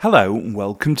Hello, and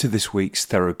welcome to this week's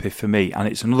Therapy for Me, and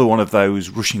it's another one of those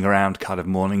rushing around kind of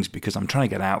mornings because I'm trying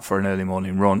to get out for an early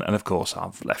morning run, and of course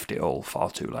I've left it all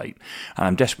far too late, and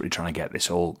I'm desperately trying to get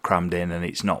this all crammed in, and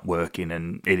it's not working,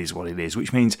 and it is what it is,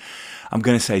 which means I'm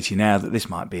going to say to you now that this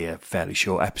might be a fairly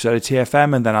short episode of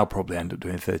TFM, and then I'll probably end up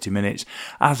doing 30 minutes,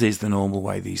 as is the normal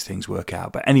way these things work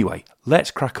out. But anyway,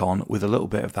 let's crack on with a little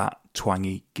bit of that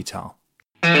twangy guitar.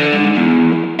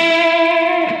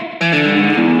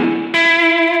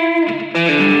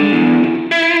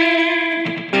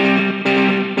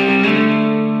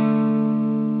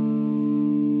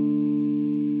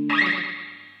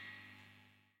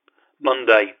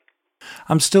 Monday.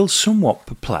 I'm still somewhat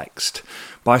perplexed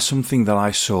by something that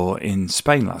I saw in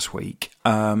Spain last week,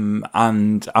 and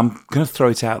I'm going to throw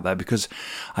it out there because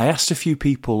I asked a few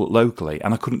people locally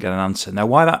and I couldn't get an answer. Now,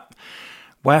 why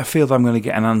I feel that I'm going to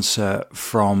get an answer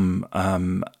from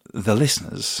the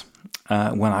listeners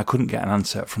when I couldn't get an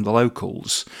answer from the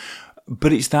locals,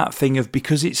 but it's that thing of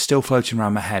because it's still floating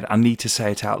around my head, I need to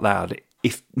say it out loud.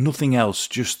 If nothing else,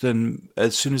 just then,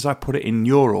 as soon as I put it in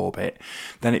your orbit,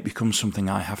 then it becomes something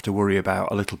I have to worry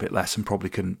about a little bit less and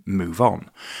probably can move on.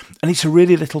 And it's a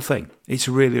really little thing. It's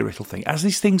a really little thing, as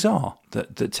these things are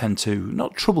that tend to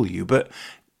not trouble you, but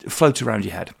float around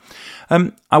your head.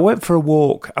 I went for a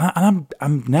walk, and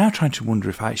I'm now trying to wonder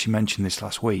if I actually mentioned this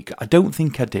last week. I don't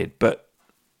think I did, but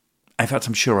in fact,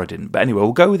 I'm sure I didn't. But anyway,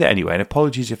 we'll go with it anyway, and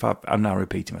apologies if I'm now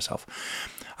repeating myself.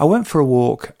 I went for a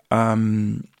walk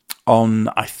on,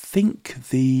 I think,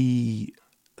 the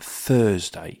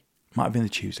Thursday, might have been the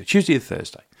Tuesday or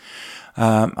Thursday,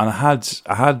 and I had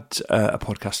a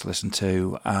podcast to listen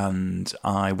to, and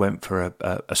I went for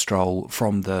a stroll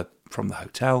from the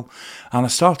hotel, and I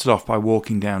started off by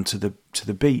walking down to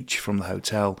the beach from the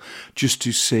hotel just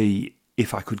to see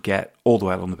if I could get all the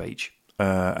way out on the beach.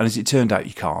 And as it turned out,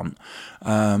 you can't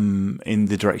in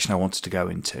the direction I wanted to go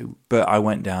into. But I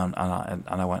went down and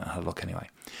I went and had a look anyway.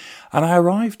 And I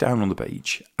arrived down on the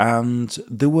beach, and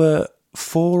there were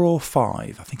 4 or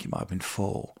 5, I think it might have been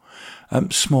 4,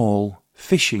 small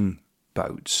fishing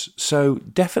boats. So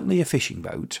definitely a fishing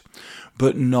boat,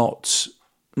 but not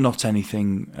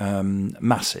anything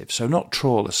massive. So not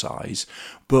trawler size,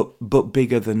 but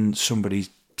bigger than somebody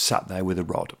sat there with a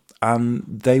rod. And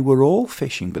they were all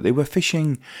fishing, but they were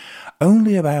fishing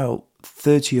only about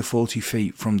 30 or 40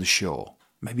 feet from the shore,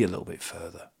 maybe a little bit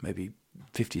further, maybe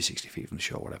 50 or 60 feet from the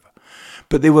shore, whatever.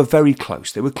 But they were very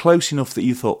close. They were close enough that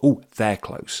you thought, oh, they're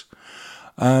close.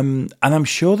 And I'm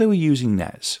sure they were using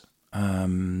nets.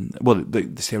 Well,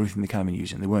 that's the only thing they kind of been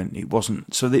using. They weren't. It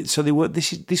wasn't. So they were.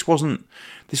 This wasn't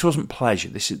pleasure.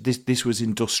 This was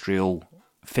industrial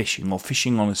fishing or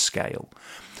fishing on a scale.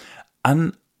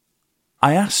 And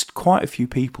I asked quite a few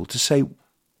people to say,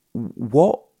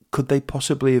 what could they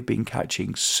possibly have been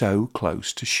catching so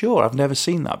close to shore? I've never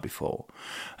seen that before.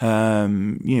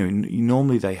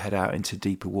 Normally they head out into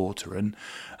deeper water, and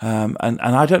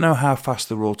I don't know how fast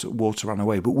the water ran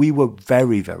away, but we were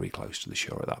very, very close to the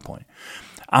shore at that point.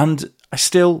 And I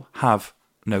still have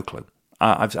no clue.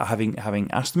 Having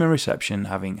asked them in reception,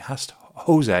 having asked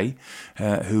Jose,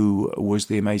 who was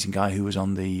the amazing guy who was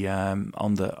on the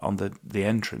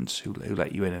entrance, who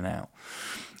let you in and out.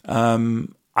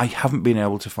 I haven't been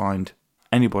able to find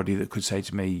anybody that could say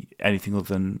to me anything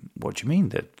other than, what do you mean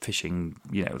they're fishing,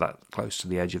 that close to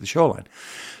the edge of the shoreline?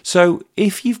 So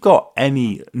if you've got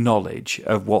any knowledge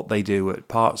of what they do at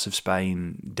parts of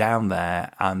Spain down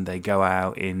there, and they go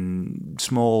out in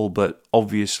small but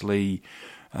obviously,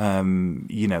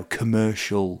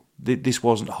 commercial. This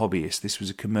wasn't hobbyist. This was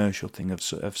a commercial thing of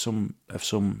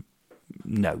some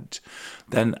note.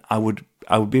 Then I would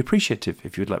be appreciative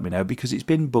if you would let me know, because it's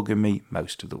been bugging me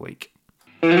most of the week.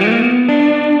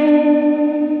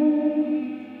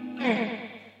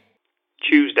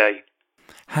 Tuesday.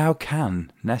 How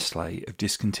can Nestle have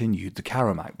discontinued the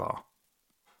Caramac bar?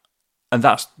 And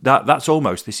that's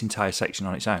almost this entire section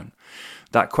on its own.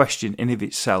 That question in of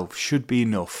itself should be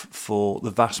enough for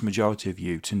the vast majority of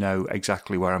you to know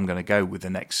exactly where I'm going to go with the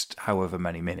next however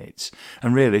many minutes.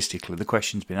 And realistically, the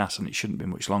question's been asked and it shouldn't be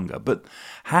much longer. But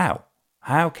how?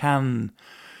 How can...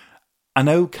 I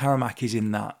know Caramac is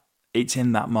in that... It's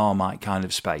in that Marmite kind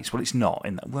of space. Well, it's not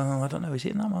in that... Well, I don't know. Is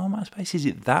it in that Marmite space? Is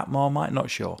it that Marmite? Not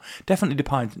sure. Definitely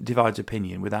divides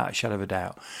opinion without a shadow of a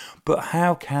doubt. But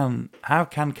how can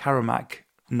Caramac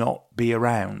not be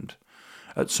around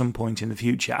at some point in the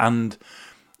future? And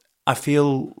I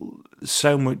feel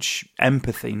so much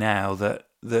empathy now that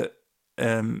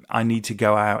I need to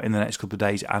go out in the next couple of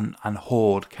days and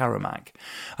hoard Caramac.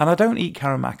 And I don't eat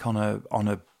Caramac on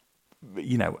a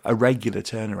regular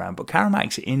turnaround, but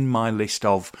Caramac's in my list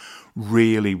of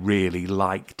really, really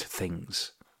liked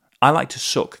things. I like to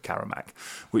suck Karamak,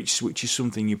 which is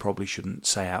something you probably shouldn't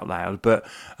say out loud, but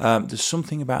there's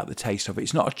something about the taste of it.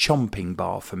 It's not a chomping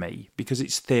bar for me, because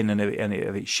it's thin and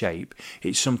of its shape.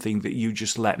 It's something that you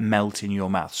just let melt in your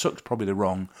mouth. Suck's probably the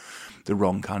wrong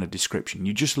kind of description.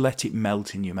 You just let it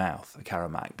melt in your mouth, a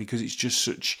Karamak, because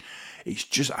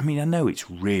I mean, I know it's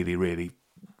really, really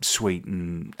sweet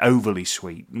and overly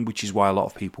sweet, which is why a lot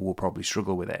of people will probably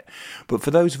struggle with it. But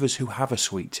for those of us who have a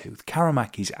sweet tooth,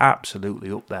 Karamak is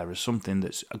absolutely up there as something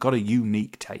that's got a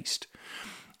unique taste.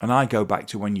 And I go back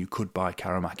to when you could buy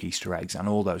Karamak Easter eggs and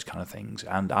all those kind of things.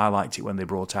 And I liked it when they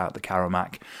brought out the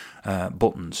Karamak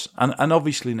buttons. And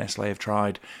obviously Nestle have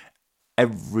tried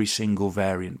every single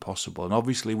variant possible. And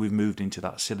obviously we've moved into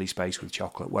that silly space with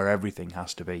chocolate where everything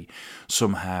has to be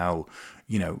somehow,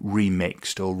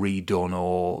 remixed or redone,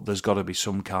 or there's got to be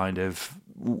some kind of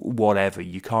whatever.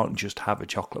 You can't just have a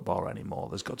chocolate bar anymore.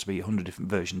 There's got to be 100 different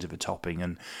versions of a topping,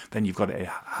 and then you've got to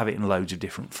have it in loads of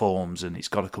different forms, and it's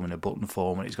got to come in a button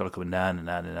form, and it's got to come in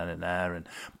there and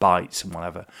bites and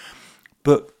whatever.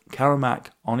 But Karamak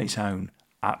on its own,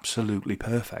 absolutely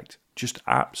perfect. Just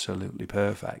absolutely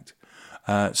perfect.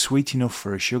 Sweet enough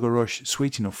for a sugar rush,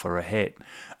 sweet enough for a hit.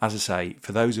 As I say,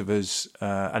 for those of us,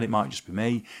 and it might just be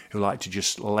me, who like to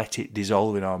just let it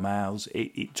dissolve in our mouths,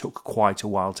 it took quite a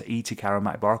while to eat a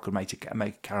Karamak bar. I could make a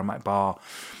Karamak bar.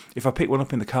 If I picked one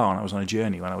up in the car and I was on a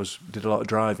journey when did a lot of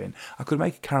driving, I could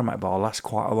make a Karamak bar last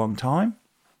quite a long time.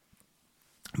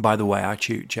 By the way, I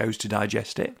chose to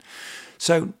digest it.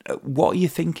 So what are you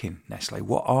thinking, Nestle?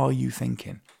 What are you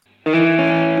thinking?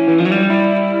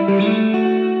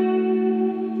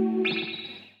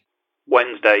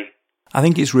 Wednesday. I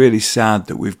think it's really sad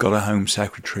that we've got a Home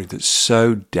Secretary that's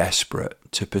so desperate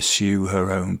to pursue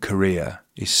her own career,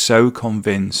 is so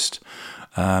convinced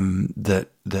that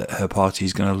her party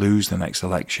is going to lose the next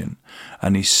election,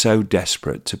 and is so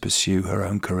desperate to pursue her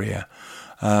own career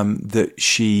that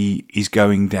she is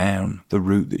going down the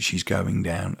route that she's going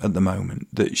down at the moment,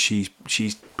 that she's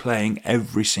playing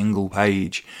every single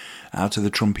page out of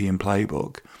the Trumpian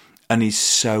playbook and is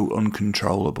so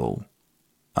uncontrollable.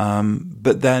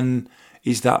 But then,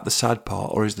 is that the sad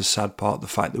part, or is the sad part the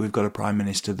fact that we've got a Prime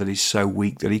Minister that is so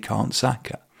weak that he can't sack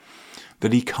her,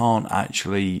 that he can't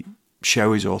actually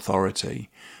show his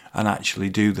authority and actually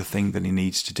do the thing that he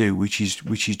needs to do, which is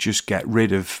just get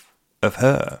rid of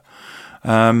her.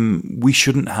 We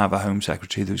shouldn't have a Home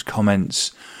Secretary whose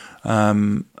comments,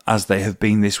 as they have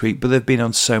been this week, but they've been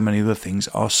on so many other things,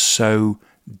 are so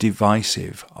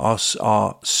divisive, are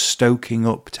stoking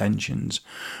up tensions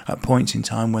at points in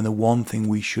time when the one thing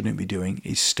we shouldn't be doing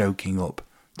is stoking up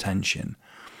tension.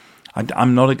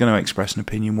 I'm not going to express an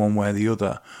opinion one way or the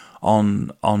other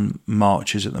on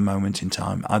marches at the moment in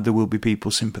time. There will be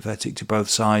people sympathetic to both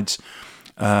sides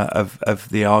of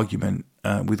the argument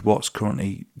with what's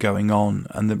currently going on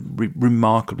and the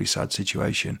remarkably sad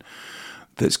situation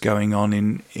that's going on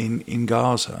in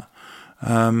Gaza.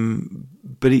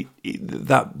 But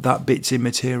that bit's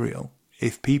immaterial.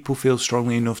 If people feel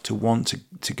strongly enough to want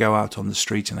to go out on the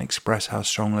street and express how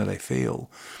strongly they feel,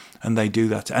 and they do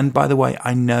that. And by the way,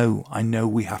 I know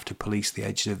we have to police the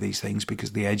edges of these things,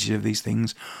 because the edges of these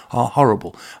things are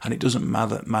horrible. And it doesn't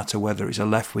matter whether it's a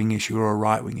left-wing issue or a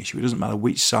right-wing issue. It doesn't matter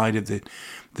which side of the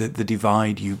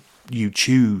divide you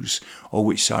choose or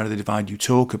which side of the divide you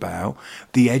talk about.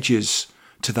 The edges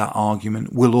to that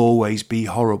argument will always be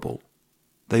horrible.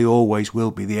 They always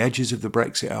will be. The edges of the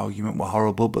Brexit argument were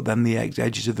horrible, but then the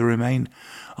edges of the Remain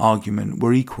argument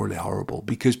were equally horrible,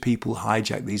 because people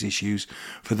hijack these issues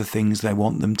for the things they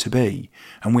want them to be.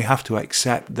 And we have to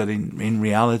accept that in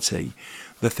reality,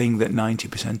 the thing that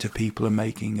 90% of people are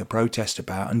making a protest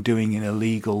about and doing in a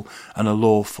legal and a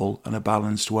lawful and a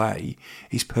balanced way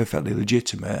is perfectly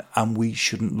legitimate, and we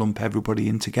shouldn't lump everybody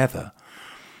in together.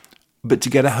 But to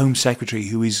get a Home Secretary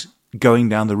who is going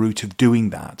down the route of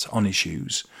doing that on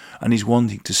issues, and is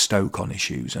wanting to stoke on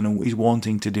issues, and is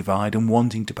wanting to divide and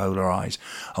wanting to polarise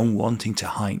and wanting to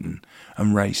heighten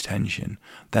and raise tension,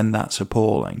 then that's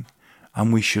appalling.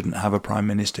 And we shouldn't have a Prime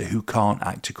Minister who can't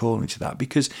act according to that,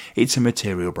 because it's a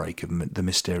material break of the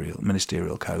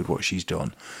ministerial code, what she's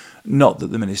done. Not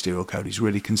that the ministerial code is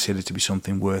really considered to be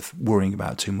something worth worrying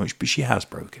about too much, but she has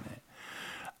broken it.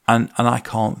 And I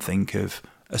can't think of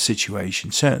a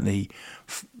situation, certainly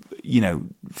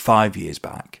 5 years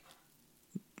back,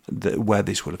 where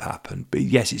this would have happened. But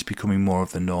yes, it's becoming more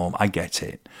of the norm. I get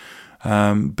it.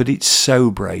 But it's so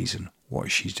brazen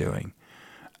what she's doing.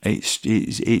 It's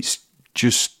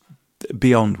just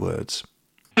beyond words.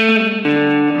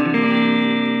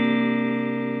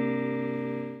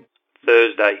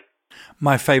 Thursday.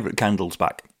 My favourite candle's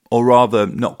back. or rather,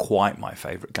 not quite my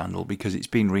favourite candle because it's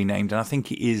been renamed, and I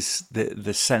think it is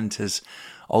the scent has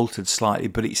altered slightly,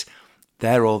 but it's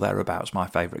there or thereabouts my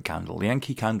favourite candle. The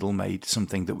Yankee Candle made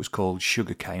something that was called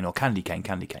sugar cane or candy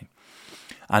cane,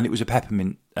 and it was a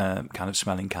peppermint kind of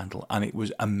smelling candle, and it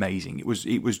was amazing. It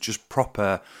was just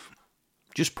proper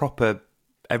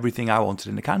everything I wanted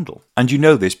in a candle. And you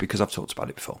know this because I've talked about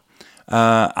it before.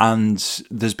 And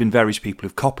there's been various people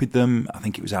who've copied them. I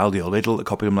think it was Aldi or Lidl that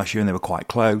copied them last year, and they were quite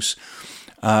close.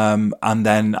 And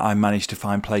then I managed to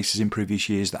find places in previous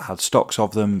years that had stocks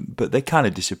of them, but they kind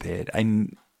of disappeared.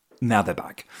 And now they're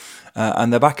back.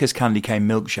 And they're back as Candy Cane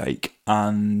Milkshake.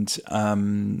 And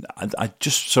I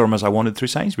just saw them as I wandered through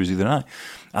Sainsbury's the other night.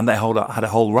 And they had a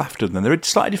whole raft of them. They're a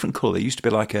slightly different colour. They used to be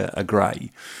like a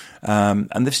grey.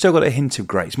 And they've still got a hint of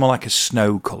grey. It's more like a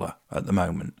snow colour at the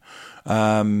moment.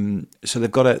 So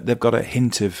they've got a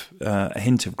hint of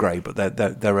grey, but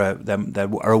they're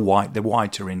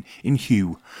whiter in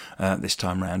hue this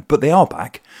time round. But they are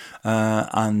back,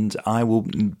 and I will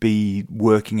be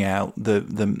working out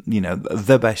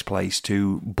the best place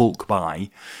to bulk buy,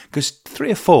 because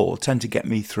 3 or 4 tend to get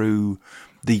me through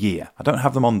the year. I don't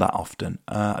have them on that often.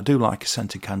 I do like a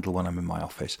scented candle when I'm in my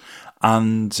office,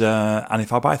 and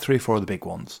if I buy 3 or 4 of the big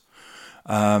ones,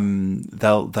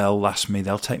 they'll last me.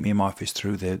 They'll take me in my office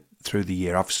through the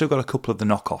year. I've still got a couple of the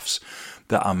knockoffs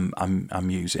that I'm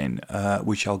using,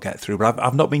 which I'll get through. But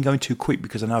I've not been going too quick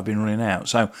because I know I've been running out.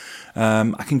 So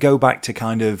I can go back to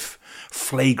kind of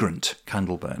flagrant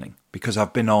candle burning because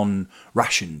I've been on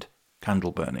rationed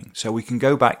candle burning. So we can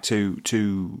go back to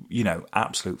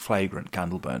absolute flagrant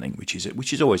candle burning, which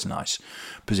is always a nice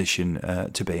position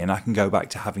to be. And I can go back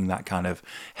to having that kind of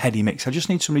heady mix. I just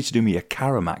need somebody to do me a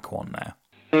Caramac one now.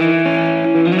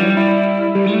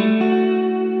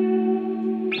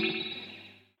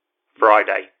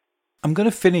 Friday. I'm going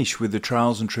to finish with the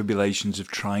trials and tribulations of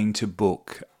trying to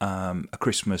book a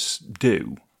Christmas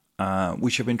do,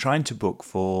 which I've been trying to book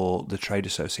for the trade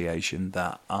association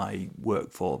that I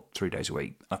work for 3 days a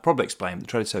week. I've probably explained the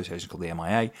trade association is called the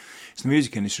MIA. It's the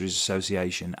Music Industries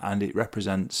Association, and it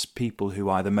represents people who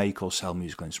either make or sell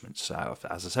musical instruments. So,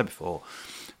 as I said before,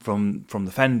 from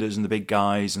the Fenders and the big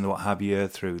guys and the what have you,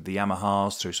 through the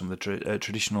Yamahas, through some of the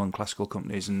traditional and classical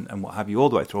companies and what have you, all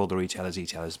the way through all the retailers,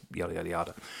 yada, yada,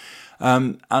 yada.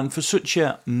 And for such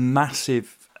a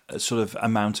massive sort of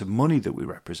amount of money that we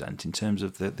represent in terms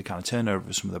of the kind of turnover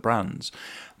of some of the brands,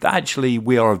 that actually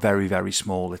we are a very, very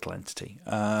small little entity.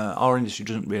 Our industry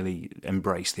doesn't really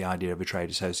embrace the idea of a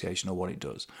trade association or what it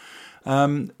does.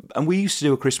 And we used to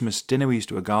do a Christmas dinner, we used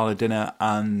to do a gala dinner,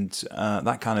 and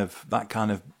that kind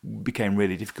of became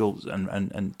really difficult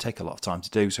and take a lot of time to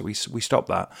do. So we stopped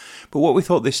that. But what we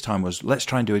thought this time was, let's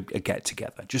try and do a get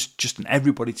together, just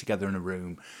everybody together in a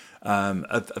room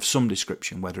of some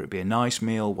description, whether it be a nice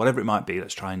meal, whatever it might be.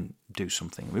 Let's try and do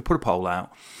something. We put a poll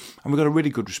out, and we got a really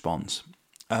good response.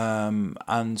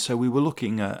 And so we were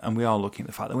looking at, and we are looking at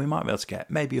the fact that we might be able to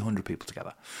get maybe 100 people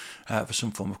together for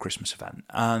some form of Christmas event.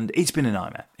 And it's been a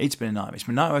nightmare. It's been a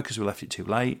nightmare because we left it too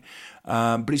late.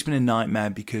 But it's been a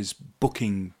nightmare because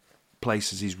booking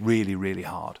places is really, really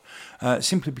hard.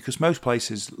 Simply because most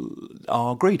places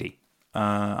are greedy.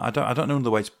 I don't know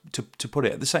another way to put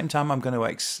it. At the same time, I'm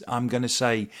going to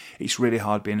say it's really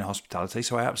hard being in hospitality.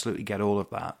 So I absolutely get all of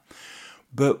that.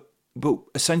 But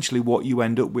essentially what you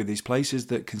end up with is places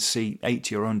that can seat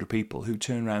 80 or 100 people who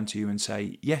turn around to you and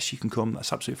say, yes, you can come,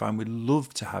 that's absolutely fine, we'd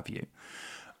love to have you.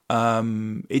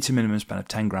 It's a minimum spend of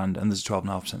 10 grand and there's a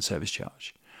 12.5% service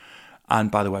charge. And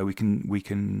by the way, we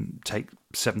can take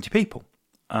 70 people.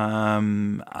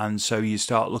 And so you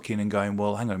start looking and going,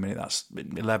 well, hang on a minute, that's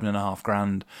 11.5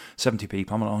 grand, 70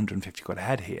 people, I'm on 150 quid a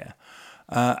head here.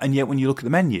 And yet when you look at the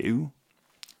menu,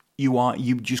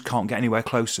 you just can't get anywhere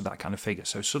close to that kind of figure.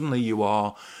 So suddenly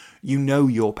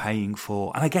you're paying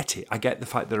for, and I get it. I get the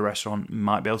fact that a restaurant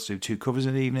might be able to do 2 covers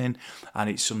in the evening, and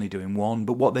it's suddenly doing 1.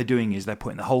 But what they're doing is they're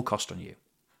putting the whole cost on you.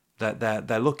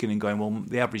 They're looking and going, well,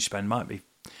 the average spend might be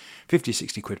 50,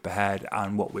 60 quid per head,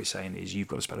 and what we're saying is you've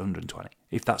got to spend 120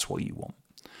 if that's what you want.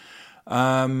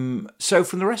 So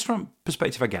from the restaurant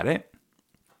perspective, I get it.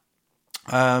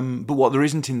 But what there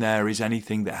isn't in there is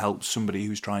anything that helps somebody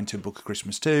who's trying to book a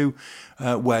Christmas do,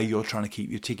 where you're trying to keep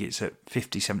your tickets at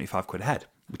 50, 75 quid a head,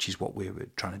 which is what we were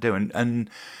trying to do. And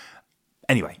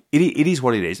anyway, it is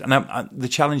what it is. And the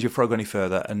challenge, before I go any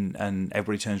further, and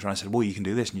everybody turns around and said, well, you can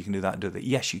do this and you can do that and do that.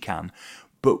 Yes, you can.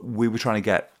 But we were trying to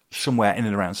get somewhere in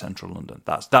and around central London.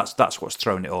 That's what's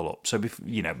thrown it all up. So,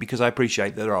 because I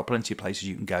appreciate that there are plenty of places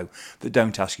you can go that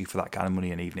don't ask you for that kind of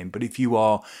money an evening. But if you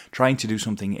are trying to do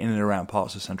something in and around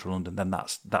parts of central London, then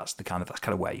that's kind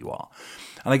of where you are.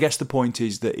 And I guess the point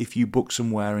is that if you book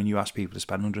somewhere and you ask people to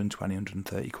spend 120,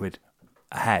 130 quid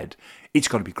a head, it's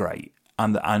got to be great.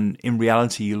 And in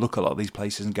reality, you look at a lot of these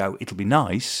places and go, it'll be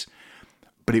nice,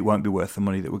 but it won't be worth the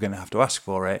money that we're going to have to ask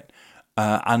for it.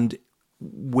 And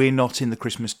we're not in the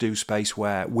Christmas do space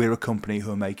where we're a company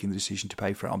who are making the decision to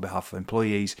pay for it on behalf of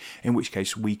employees, in which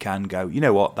case we can go, you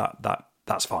know what,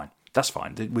 that's fine. That's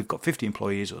fine. We've got 50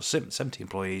 employees or 70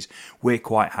 employees. We're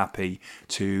quite happy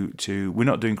to we're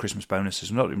not doing Christmas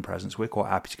bonuses, we're not doing presents. We're quite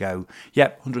happy to go,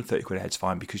 yep, 130 quid a head's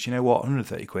fine, because you know what,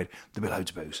 130 quid, there'll be loads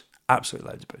of booze.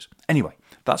 Absolutely loads of booze. Anyway,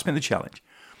 that's been the challenge.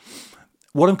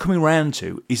 What I'm coming round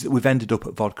to is that we've ended up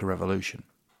at Vodka Revolution.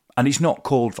 And it's not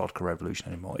called Vodka Revolution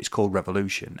anymore. It's called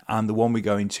Revolution. And the one we're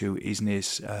going to is near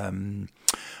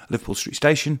Liverpool Street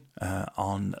Station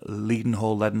on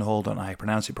Leadenhall, don't know how you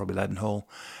pronounce it, probably Leadenhall.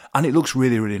 And it looks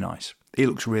really, really nice. It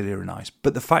looks really, really nice.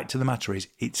 But the fact of the matter is,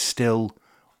 it's still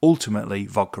ultimately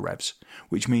Vodka Revs,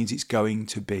 which means it's going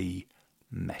to be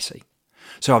messy.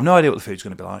 So I've no idea what the food's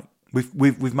going to be like.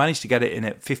 We've managed to get it in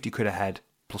at 50 quid a head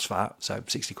plus VAT, so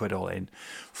 60 quid all in,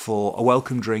 for a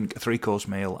welcome drink, a 3-course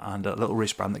meal, and a little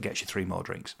wristband that gets you 3 more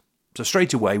drinks. So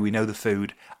straight away, we know the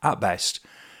food, at best,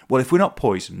 well, if we're not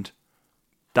poisoned,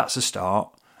 that's a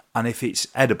start, and if it's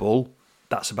edible,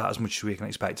 that's about as much as we can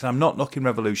expect. And I'm not knocking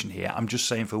Revolution here, I'm just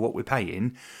saying for what we're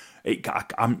paying,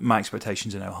 my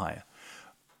expectations are no higher.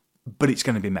 But it's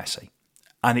going to be messy.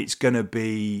 And it's going to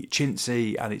be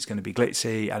chintzy, and it's going to be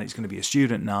glitzy, and it's going to be a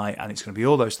student night, and it's going to be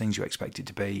all those things you expect it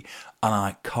to be. And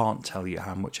I can't tell you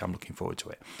how much I'm looking forward to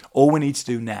it. All we need to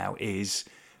do now is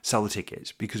sell the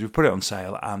tickets, because we've put it on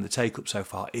sale, and the take-up so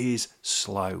far is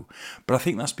slow. But I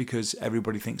think that's because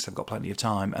everybody thinks they've got plenty of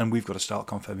time, and we've got to start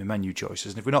confirming menu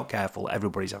choices. And if we're not careful,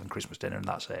 everybody's having Christmas dinner, and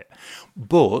that's it.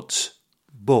 But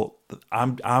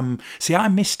I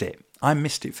missed it. I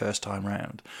missed it first time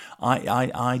round.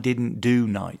 I didn't do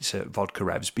nights at Vodka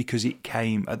Revs because it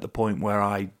came at the point where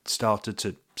I started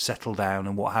to settle down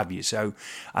and what have you. So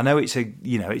I know it's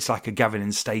like a Gavin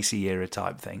and Stacey era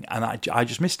type thing, and I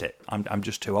just missed it. I'm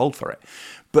just too old for it.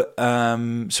 But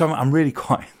so I'm really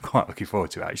quite looking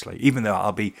forward to it, actually. Even though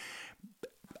I'll be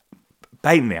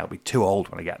too old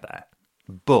when I get there.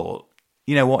 But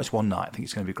you know what? It's one night. I think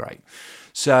it's going to be great.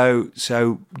 So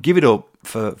give it up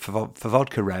for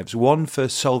Vodka Revs. One, for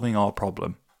solving our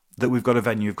problem, that we've got a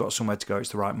venue, we've got somewhere to go, it's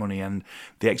the right money, and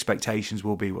the expectations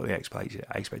will be what the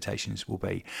expectations will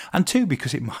be. And two,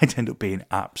 because it might end up being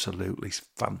absolutely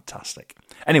fantastic.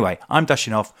 Anyway, I'm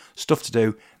dashing off. Stuff to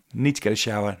do. Need to get a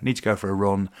shower. Need to go for a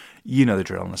run. You know the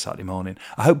drill on a Saturday morning.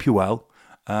 I hope you're well.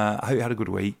 I hope you had a good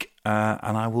week.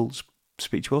 And I will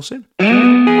speak to you all soon.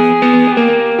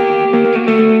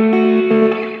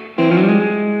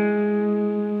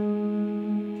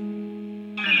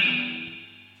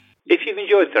 If you've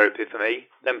enjoyed Therapy for Me,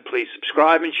 then please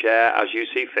subscribe and share as you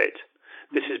see fit.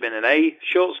 This has been an A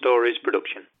Short Stories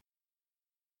production.